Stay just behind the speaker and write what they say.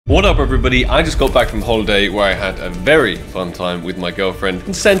What up everybody, I just got back from holiday where I had a very fun time with my girlfriend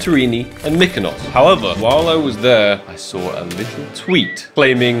in Santorini and Mykonos. However, while I was there, I saw a little tweet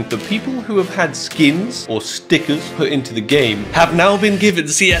claiming the people who have had skins or stickers put into the game have now been given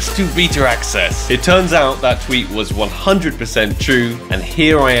CS2 beta access. It turns out that tweet was 100% true, and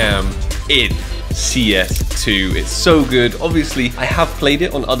here I am in CS2. It's so good. Obviously, I have played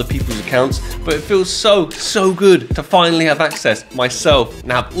it on other people's accounts, but it feels so good to finally have access myself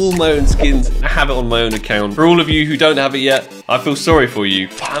and have all my own skins and have it on my own account. For all of you who don't have it yet, I feel sorry for you,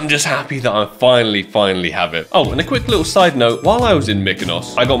 but I'm just happy that I finally have it. Oh, and a quick little side note, while I was in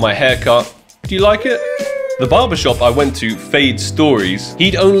Mykonos, I got my hair cut. Do you like it? The barbershop I went to, Fade Stories,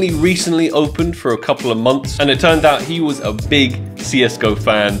 he'd only recently opened for a couple of months, and it turned out he was a big CSGO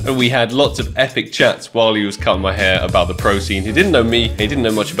fan, and we had lots of epic chats while he was cutting my hair about the pro scene. He didn't know me, he didn't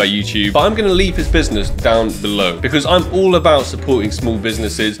know much about YouTube, but I'm gonna leave his business down below because I'm all about supporting small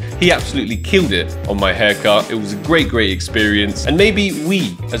businesses. He absolutely killed it on my haircut. It was a great experience, and maybe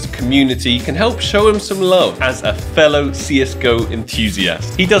we as a community can help show him some love as a fellow CSGO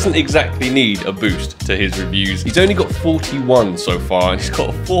enthusiast. He doesn't exactly need a boost to his reviews. He's only got 41 so far, and he's got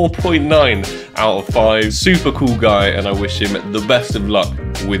a 4.9 out of 5. Super cool guy, and I wish him the best of luck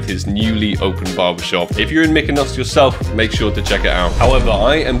with his newly opened barbershop. If you're in Mykonos yourself, make sure to check it out. However,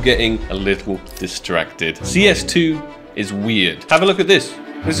 I am getting a little distracted. CS2 is weird. Have a look at this.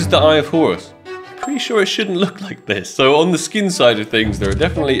 This is the Eye of Horus. Pretty sure it shouldn't look like this. So on the skin side of things, there are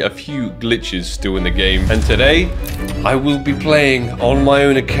definitely a few glitches still in the game. And today, I will be playing on my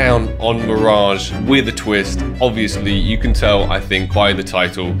own account on Mirage with a twist. Obviously, you can tell, I think, by the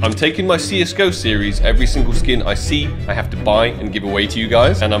title. I'm taking my CSGO series. Every single skin I see, I have to buy and give away to you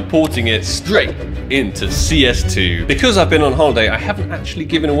guys. And I'm porting it straight into CS2. Because I've been on holiday, I haven't actually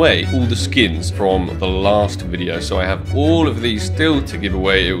given away all the skins from the last video. So I have all of these still to give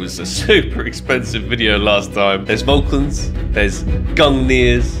away. It was a super expensive video last time. There's Vulcans, there's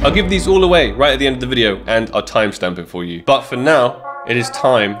Gungnir's. I'll give these all away right at the end of the video, and I'll timestamp it for you. But for now, it is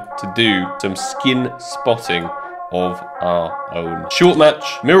time to do some skin spotting of our own. Short match,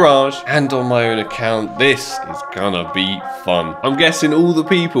 Mirage, and on my own account. This is gonna be fun. I'm guessing all the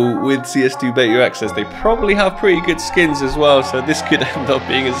people with CS2 beta access, they probably have pretty good skins as well, so this could end up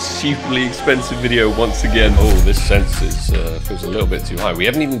being a stupidly expensive video once again. Oh, this sensors feels a little bit too high. We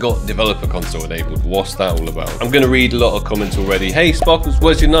haven't even got developer console enabled. What's that all about? I'm gonna read a lot of comments already. Hey Sparkles,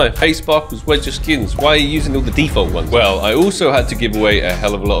 where's your knife? Hey Sparkles, where's your skins? Why are you using all the default ones? Well, I also had to give away a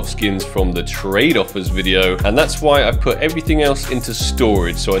hell of a lot of skins from the trade offers video, and that's why I put everything else into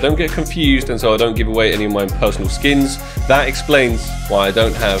storage so I don't get confused and so I don't give away any of my personal skins. That explains why I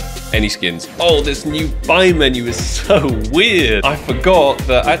don't have any skins. Oh, this new buy menu is so weird. I forgot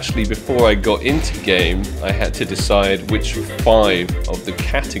that actually before I got into game, I had to decide which 5 of the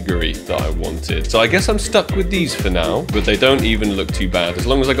category that I wanted. So I guess I'm stuck with these for now, but they don't even look too bad. As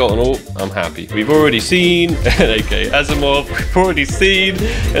long as I got an alt, I'm happy. We've already seen an AK Asimov, we've already seen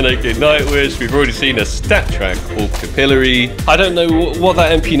an AK Nightwish, we've already seen a stat track alt capillary. I don't know what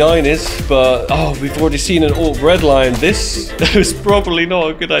that MP9 is, but oh, we've already seen an alt redline. This is probably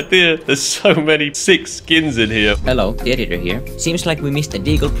not a good idea. There's so many sick skins in here. Hello, the editor here. Seems like we missed a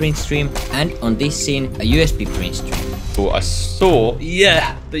Deagle print stream, and on this scene, a USB print stream. Oh, I saw,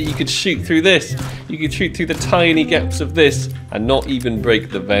 yeah, that you could shoot through this. You could shoot through the tiny gaps of this and not even break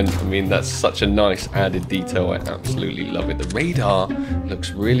the vent. I mean, that's such a nice added detail. I absolutely love it. The radar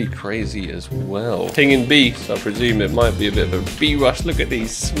looks really crazy as well. Ping in B, so I presume it might be a bit of a B rush. Look at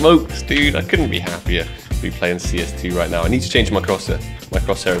these smokes, dude. I couldn't be happier to be playing CS2 right now. I need to change my crosshair. My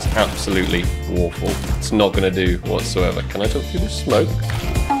crosshair is absolutely awful. It's not gonna do whatsoever. Can I talk through the smoke?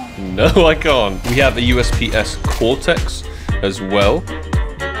 No, I can't. We have a USP-S Cortex as well.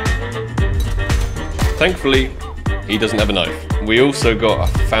 Thankfully, he doesn't have a knife. We also got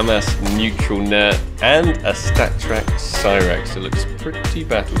a FAMAS neutral net and a StatTrak Cyrex. It looks pretty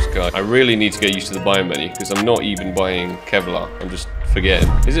battle scarred. I really need to get used to the buy menu because I'm not even buying Kevlar. I'm just forgetting.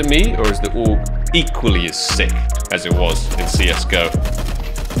 Is it me, or is the org equally as sick as it was in CSGO?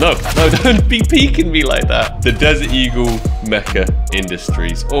 No, don't be peeking me like that. The Desert Eagle Mecha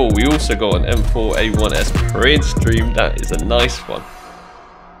Industries. Oh, we also got an M4A1S print stream. That is a nice one.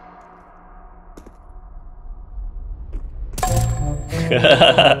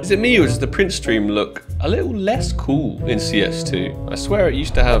 Is it me, or does the print stream look a little less cool in CS2? I swear it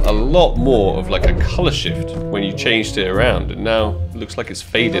used to have a lot more of like a color shift when you changed it around, and now it looks like it's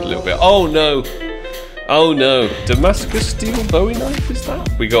faded a little bit. Oh no! Oh no, Damascus steel Bowie knife, is that?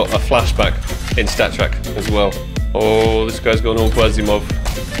 We got a flashback in StatTrak as well. Oh, this guy's got an Asimov.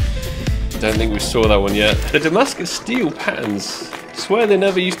 Don't think we saw that one yet. The Damascus steel patterns, I swear they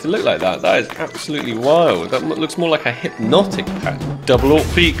never used to look like that. That is absolutely wild. That looks more like a hypnotic pattern. Double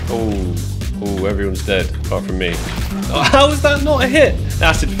AWP peek. Oh, everyone's dead apart from me. Oh, how is that not a hit?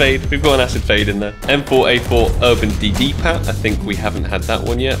 Acid fade. We've got an acid fade in there. M4A4 Urban DD Pat. I think we haven't had that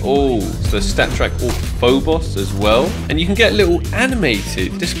one yet. Oh, so stat track AWP Phobos as well. And you can get little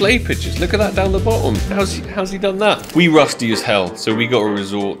animated display pictures. Look at that down the bottom. How's he done that? We rusty as hell, so we got to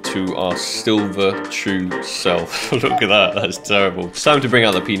resort to our silver true self. Look at that. That's terrible. It's time to bring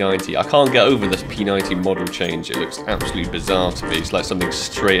out the P90. I can't get over this P90 model change. It looks absolutely bizarre to me. It's like something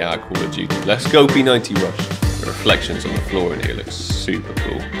straight out of Call of Duty. Let's go P90 rush. The reflections on the floor in here look super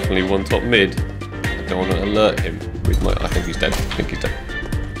cool. Only one top mid. I don't want to alert him with my... I think he's dead. I think he's dead.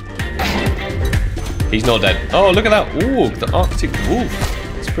 He's not dead. Oh, look at that. Ooh, the Arctic Wolf.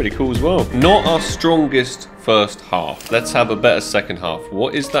 It's pretty cool as well. Not our strongest first half. Let's have a better second half.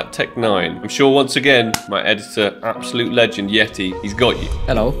 What is that Tech 9? I'm sure once again, my editor, absolute legend, Yeti, he's got you.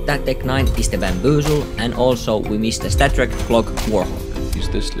 Hello, that Tech 9 is the Bamboozle, and also we missed the StatTrak Glock Warhawk. Use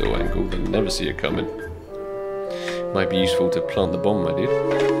this little angle, they'll never see it coming. Might be useful to plant the bomb, my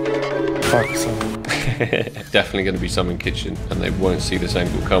dude. Fuck, so. Definitely going to be some in kitchen, and they won't see this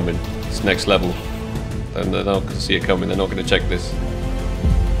angle coming. It's next level. And they're not going to see it coming, they're not going to check this.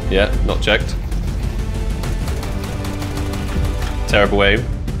 Yeah, not checked. Terrible aim.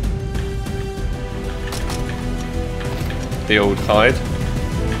 The old hide.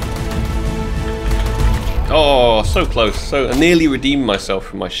 Oh, so close. So I nearly redeemed myself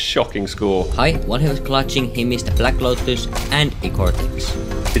from my shocking score. Hi, while he was clutching, he missed a Black Lotus and a Cortex.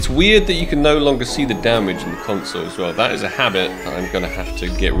 It's weird that you can no longer see the damage in the console as well. That is a habit that I'm going to have to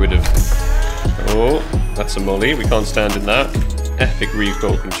get rid of. Oh, that's a molly. We can't stand in that. Epic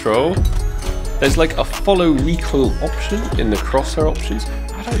recoil control. There's like a follow recoil option in the crosshair options.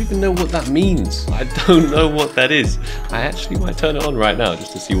 I don't even know what that means. I don't know what that is. I actually might turn it on right now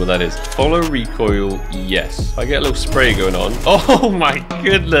just to see what that is. Follow recoil, yes. I get a little spray going on. Oh my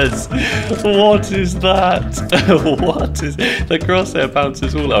goodness. What is that? What is... The crosshair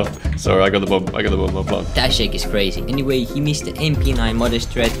bounces all up. Sorry, I got the bomb. I got the bomb. My plan. That shake is crazy. Anyway, he missed the MP9 Modest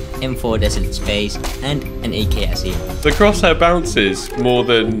Threat, M4 Desolate Space, and an AK Asim. The crosshair bounces more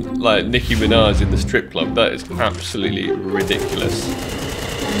than like Nicki Minaj in the strip club. That is absolutely ridiculous.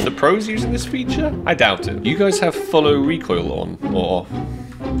 The pros using this feature? I doubt it. You guys have follow recoil on or off?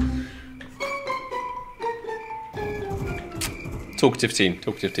 Talkative team.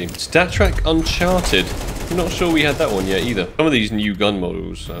 StatTrak Uncharted. I'm not sure we had that one yet either. Some of these new gun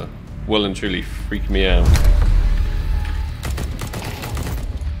models well and truly freak me out.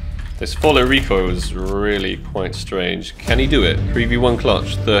 This follow recoil is really quite strange. Can he do it? 3v1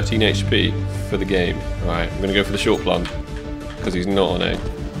 clutch, 13 HP for the game. Alright, I'm going to go for the short plan because he's not on A.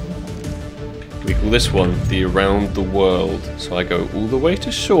 We call this one the Around the World. So I go all the way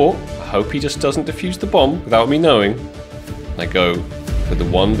to short. I hope he just doesn't defuse the bomb without me knowing. I go for the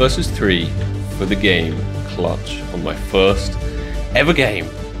 1 versus 3 for the game clutch on my first ever game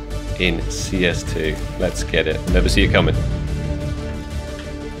in CS2. Let's get it. Never see it coming.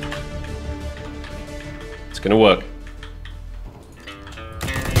 It's gonna work.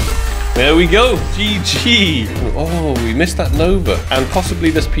 There we go, GG. Oh, we missed that Nova and possibly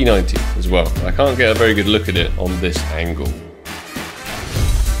this P90 as well. I can't get a very good look at it on this angle.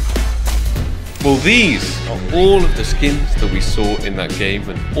 Well, these are all of the skins that we saw in that game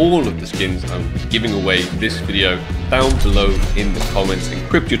and all of the skins I'm giving away this video down below in the comments.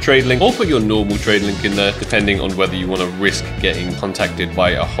 Encrypt your trade link or put your normal trade link in there, depending on whether you want to risk getting contacted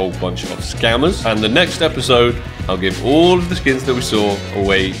by a whole bunch of scammers. And the next episode, I'll give all of the skins that we saw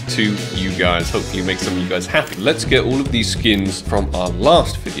away to you guys. Hopefully make some of you guys happy. Let's get all of these skins from our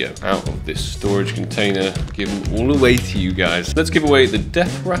last video out of this storage container, give them all away to you guys. Let's give away the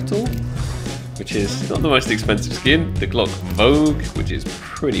Death Rattle, which is not the most expensive skin, the Glock Vogue, which is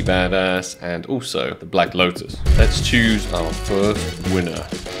pretty badass, and also the Black Lotus. Let's choose our first winner.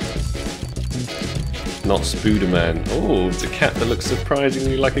 Not Spooderman. Oh, it's a cat that looks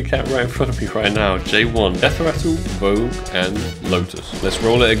surprisingly like a cat right in front of me right now. J1, Death Rattle, Vogue, and Lotus. Let's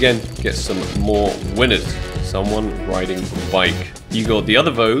roll it again, get some more winners. Someone riding a bike. You got the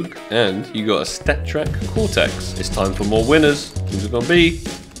other Vogue, and you got a StatTrak Cortex. It's time for more winners. Who's it gonna be?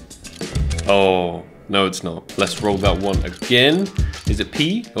 Oh, no it's not. Let's roll that one again. Is it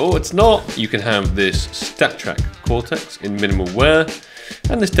P? Oh, it's not. You can have this StatTrak Cortex in minimal wear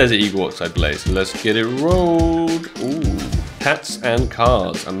and this Desert Eagle Oxide Blaze. Let's get it rolled. Ooh, hats and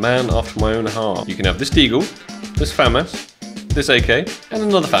cars. A man after my own heart. You can have this Deagle, this FAMAS, this AK, and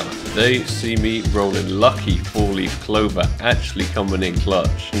another Fat Man. They see me rolling lucky 4-leaf clover, actually coming in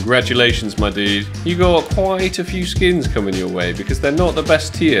clutch. Congratulations, my dude. You got quite a few skins coming your way because they're not the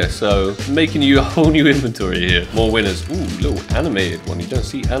best tier, so making you a whole new inventory here. More winners. Ooh, little animated one. You don't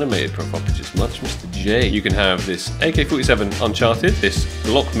see animated profile pictures much, Mr. J. You can have this AK-47 Uncharted, this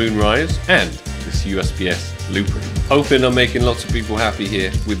Glock Moonrise, and this USPS Blueprint. Hoping I'm making lots of people happy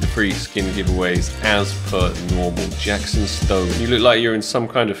here with the free skin giveaways as per normal. Jackson Stone, you look like you're in some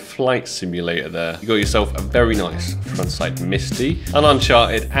kind of flight simulator there. You got yourself a very nice front sight Misty, an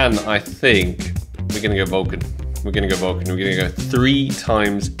Uncharted, and I think we're gonna go Vulcan. We're gonna go Vulcan. We're gonna go 3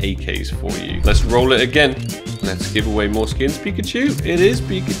 times AKs for you. Let's roll it again. Let's give away more skins. Pikachu, it is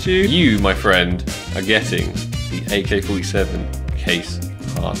Pikachu. You, my friend, are getting the AK-47 case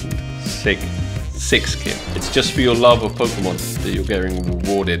hardened sick skin. It's just for your love of Pokemon that you're getting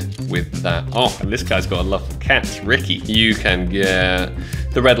rewarded with that. Oh, and this guy's got a love for cats, Ricky. You can get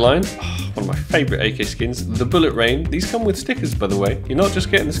the Red Line, one of my favorite AK skins, the Bullet Rain. These come with stickers, by the way. You're not just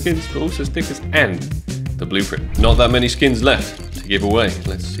getting the skins, but also stickers and the Blueprint. Not that many skins left to give away.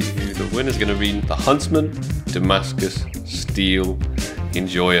 Let's see who the winner's gonna be. The Huntsman, Damascus, Steel,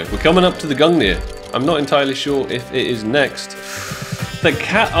 Enjoyer. We're coming up to the Gungnir. I'm not entirely sure if it is next. The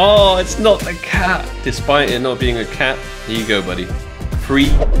cat, oh, it's not the cat. Despite it not being a cat, here you go, buddy. Free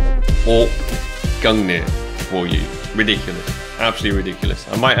AWP Gungnir for you. Ridiculous, absolutely ridiculous.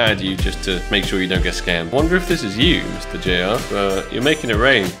 I might add you just to make sure you don't get scammed. Wonder if this is you, Mr. JR. You're making it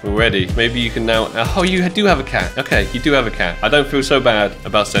rain already. Maybe you can now, oh, you do have a cat. Okay, you do have a cat. I don't feel so bad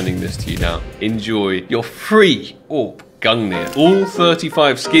about sending this to you now. Enjoy your free AWP Gungnir. All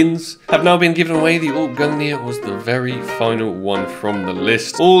 35 skins have now been given away. The AWP Gungnir was the very final one from the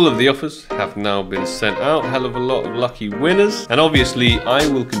list. All of the offers have now been sent out. Hell of a lot of lucky winners. And obviously, I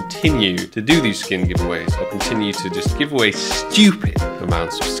will continue to do these skin giveaways. I'll continue to just give away stupid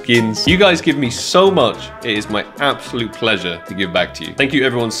amounts of skins. You guys give me so much. It is my absolute pleasure to give back to you. Thank you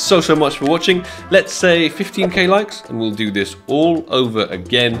everyone so much for watching. Let's say 15k likes and we'll do this all over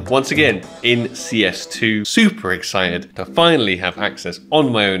again. Once again in CS2. Super excited to finally have access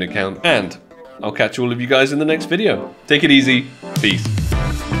on my own account, and I'll catch all of you guys in the next video. Take it easy. Peace.